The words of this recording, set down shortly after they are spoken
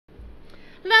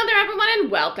Hello there, everyone, and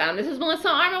welcome. This is Melissa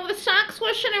Armour with Stock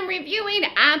Swoosh, and I'm reviewing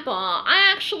Apple.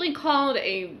 I actually called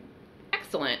a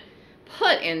excellent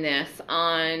put in this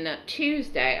on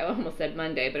Tuesday. I almost said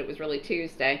Monday, but it was really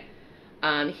Tuesday.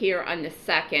 Here on the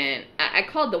 2nd, I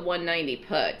called the 190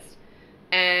 puts,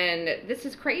 and this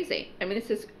is crazy. I mean, this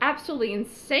is absolutely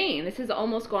insane. This has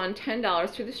almost gone $10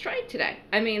 through the strike today.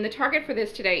 I mean, the target for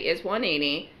this today is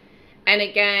 180. And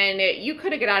again, you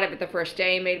could have got out of it the first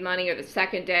day and made money, or the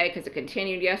second day because it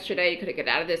continued yesterday. You could have got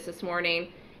out of this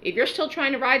morning. If you're still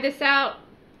trying to ride this out,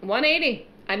 180.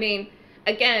 I mean,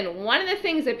 again, one of the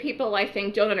things that people, I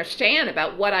think, don't understand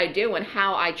about what I do and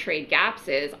how I trade gaps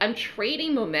is I'm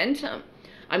trading momentum.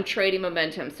 I'm trading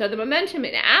momentum. So the momentum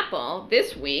in Apple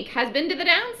this week has been to the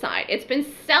downside. It's been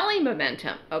selling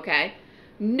momentum, okay?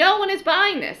 No one is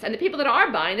buying this. And the people that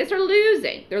are buying this are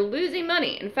losing. They're losing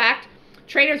money. In fact,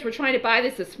 traders were trying to buy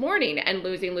this morning and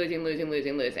losing.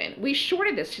 We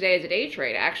shorted this today as a day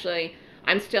trade. Actually,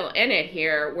 I'm still in it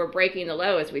here. We're breaking the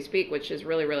low as we speak, which is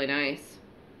really, really nice.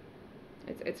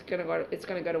 It's gonna go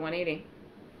to 180.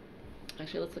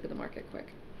 Actually, let's look at the market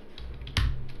quick.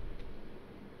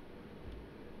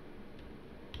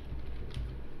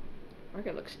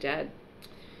 Market looks dead.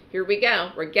 Here we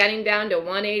go. We're getting down to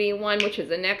 181, which is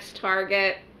the next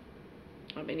target.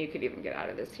 I mean, you could even get out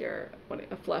of this here,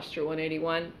 a flush through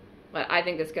 181. But I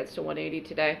think this gets to 180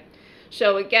 today.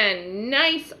 So again,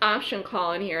 nice option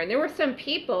call in here. And there were some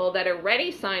people that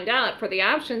already signed up for the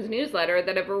options newsletter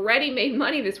that have already made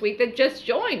money this week that just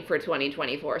joined for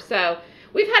 2024. So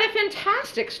we've had a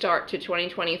fantastic start to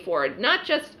 2024. Not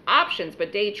just options,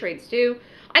 but day trades too.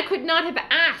 I could not have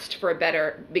asked for a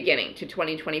better beginning to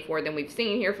 2024 than we've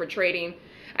seen here for trading,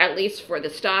 at least for the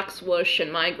Stock Swoosh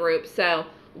and my group. So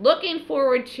looking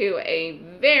forward to a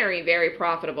very, very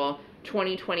profitable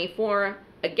 2024.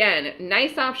 Again,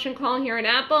 nice option call here in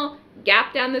Apple.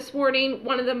 Gap down this morning.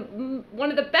 One of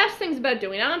the best things about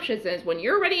doing options is when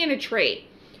you're already in a trade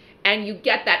and you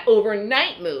get that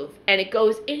overnight move and it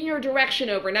goes in your direction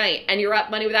overnight and you're up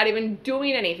money without even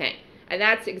doing anything. And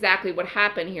that's exactly what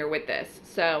happened here with this.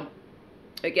 So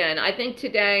again, I think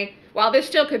today, while this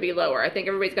still could be lower, I think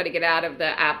everybody's got to get out of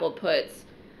the Apple puts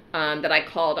that I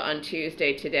called on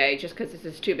Tuesday today, just because this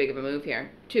is too big of a move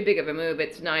here. Too big of a move.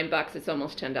 It's $9. It's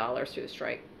almost $10 through the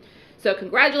strike. So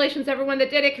congratulations everyone that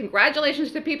did it. Congratulations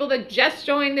to the people that just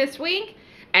joined this week.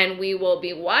 And we will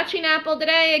be watching Apple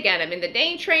today. Again, I'm in the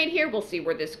day trade here. We'll see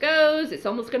where this goes. It's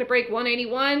almost going to break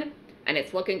 181, and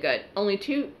it's looking good. Only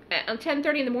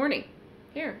 10:30 in the morning.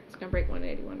 Here, it's going to break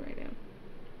 181 right now.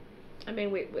 I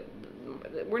mean,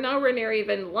 we're nowhere near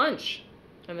even lunch,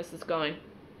 and this is going.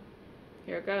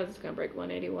 Here it goes. It's going to break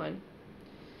 181.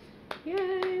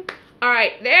 Yay. All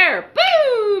right, there.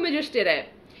 Boom! I just did it.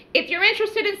 If you're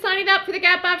interested in signing up for the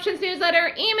Gap Options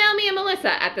newsletter, email me at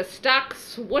Melissa at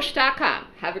thestockswoosh.com.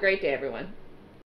 Have a great day, everyone.